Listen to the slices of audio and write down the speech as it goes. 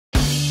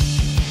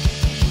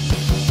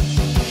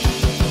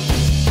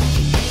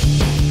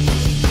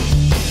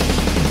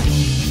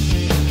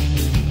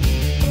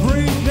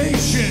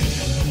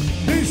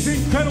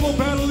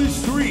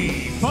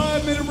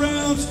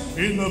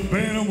in the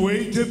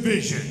bantamweight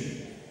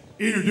division.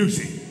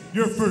 Introducing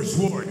your first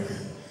warrior.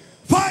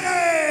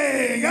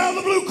 Fighting out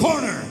of the blue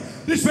corner,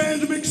 this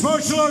man's a mixed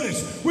martial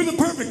artist with a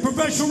perfect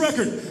professional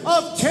record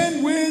of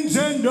 10 wins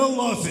and no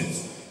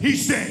losses. He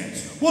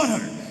stands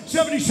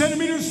 170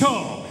 centimeters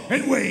tall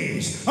and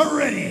weighs a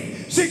ready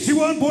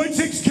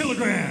 61.6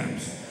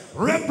 kilograms.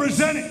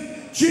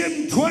 Representing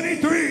Gym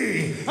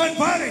 23 and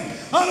fighting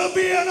out of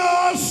Vienna,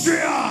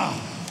 Austria.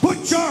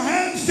 Put your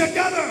hands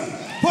together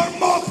for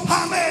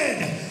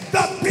Mochamed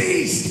the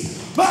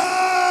Beast Machaev.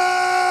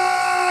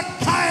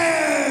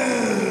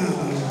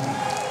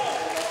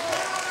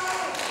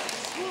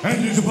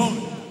 And his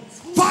opponent,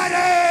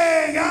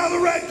 fighting out of the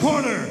red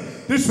corner.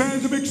 This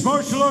man's a mixed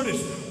martial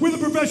artist with a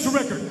professional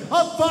record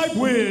of 5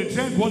 wins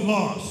and 1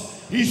 loss.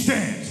 He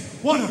stands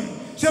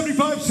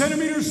 175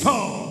 centimeters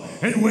tall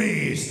and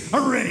weighs a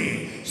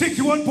ready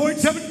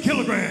 61.7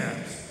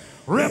 kilograms.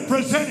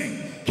 Representing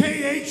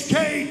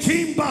KHK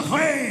Team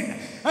Bahrain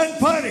and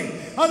fighting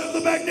out of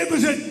the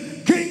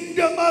magnificent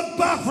Kingdom of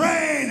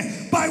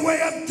Bahrain by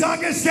way of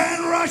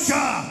Dagestan,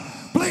 Russia.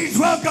 Please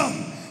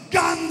welcome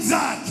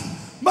Gamzat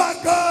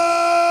Magomedov.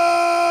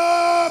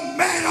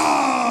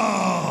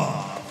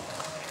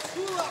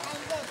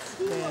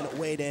 And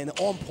weighed in,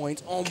 on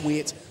point, on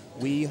weight.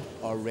 We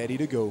are ready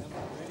to go.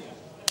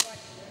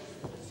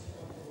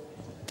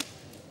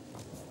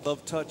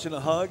 Love, touch, and a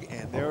hug,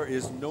 and there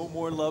is no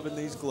more love in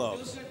these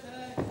gloves.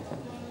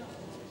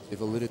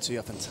 They've alluded to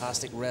a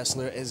fantastic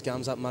wrestler is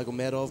Gamzat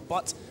Magomedov,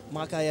 but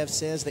Machaev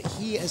says that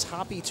he is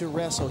happy to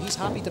wrestle. He's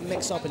happy to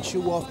mix up and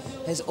show off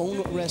his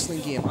own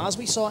wrestling game, as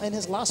we saw in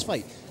his last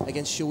fight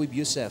against Shoaib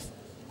Youssef.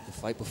 The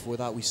fight before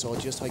that, we saw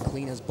just how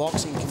clean his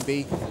boxing can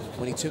be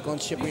when he took on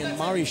Ciprian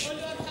Marish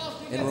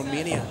in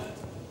Romania.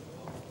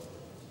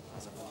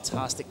 That's a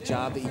fantastic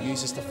jab that he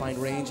uses to find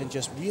range and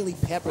just really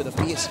pepper the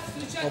face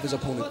of his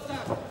opponent.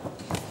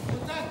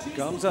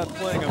 Gamzat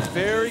playing a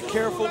very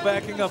careful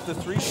backing up. The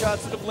 3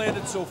 shots that have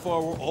landed so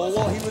far were all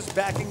while he was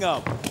backing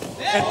up.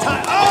 And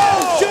time.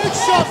 Oh, huge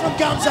shot from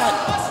Gamzat.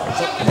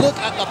 But look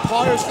at the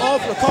powers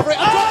of recovery.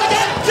 And dropped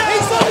again.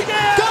 He's looking.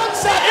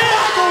 Gamzat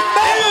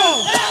Magomedov.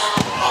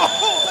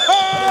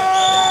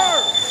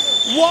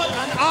 What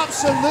an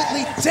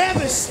absolutely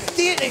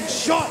devastating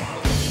shot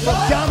from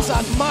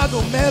Gamzat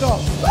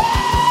Magomedov.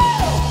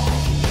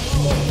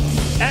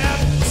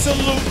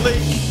 Absolutely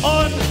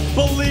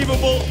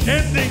unbelievable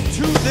ending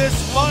to this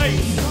fight.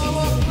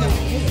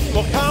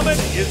 Mochamed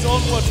is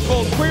on what's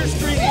called Queer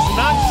Street. He's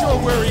not sure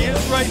where he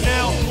is right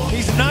now.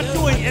 He's not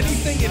doing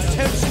anything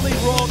intentionally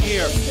wrong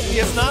here. He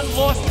has not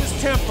lost his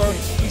temper.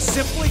 He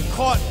simply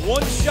caught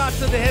 1 shot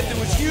to the head that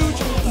was huge,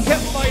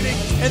 kept fighting,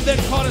 and then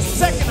caught a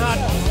second hot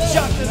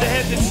shot to the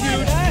head that's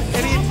huge,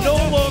 and he no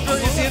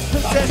longer is in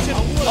possession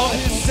of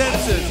his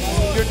senses.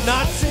 You're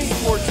not seeing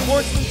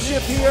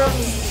sportsmanship here.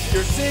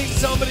 You're seeing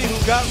somebody who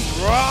got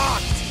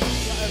rocked.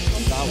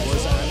 That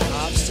was an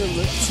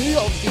absolute 2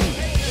 of the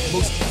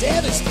most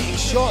devastating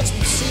shots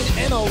we've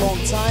seen in a long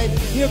time.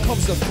 Here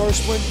comes the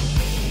first one.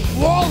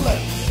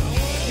 Rolling.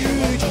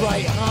 Huge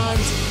right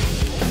hand.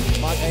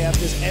 Machaev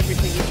does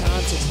everything he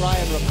can to try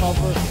and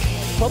recover.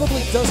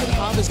 Probably doesn't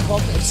have his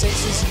cognitive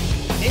senses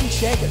in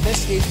check at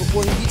this stage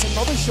before he meets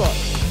another shot.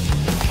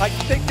 I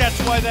think that's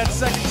why that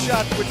second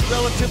shot, which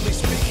relatively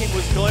speaking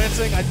was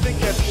glancing, I think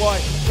that's why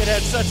it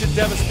had such a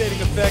devastating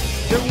effect.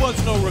 There was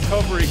no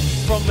recovery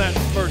from that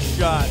first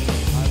shot.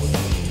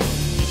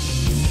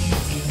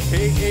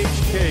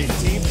 KHK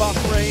Team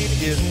Bahrain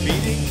is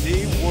beating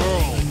the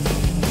world.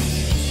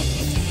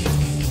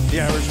 The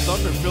Irish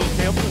Thunder, Phil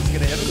Campbell, is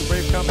going to enter the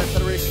Brave Combat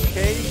Federation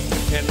cage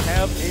and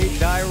have a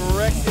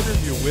direct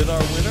interview with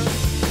our winner,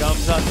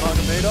 Gamzat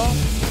Magomedov.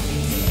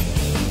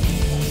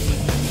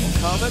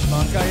 Mochamed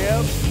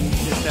Machaev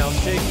is now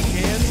shaking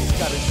hands. He's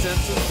got his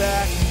senses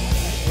back.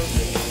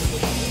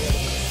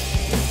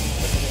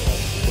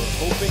 We're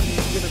hoping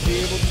he's going to be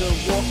able to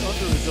walk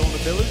under his own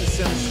ability to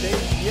center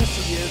stage. Yes,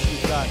 he is.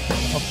 We've got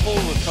a full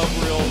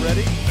recovery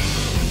already.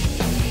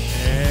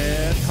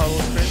 And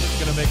Carlos Kramer's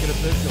going to make it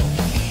official.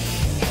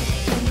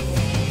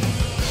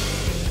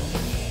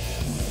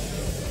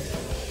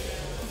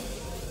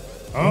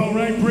 All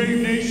right,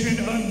 Brave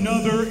Nation,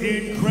 another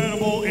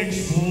incredible,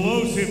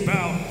 explosive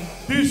bout.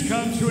 This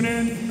comes to an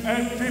end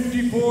at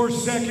 54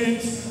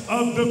 seconds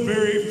of the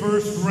very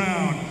first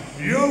round.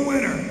 Your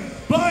winner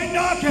by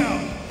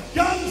knockout,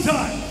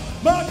 Gamzat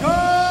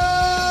Magomedov.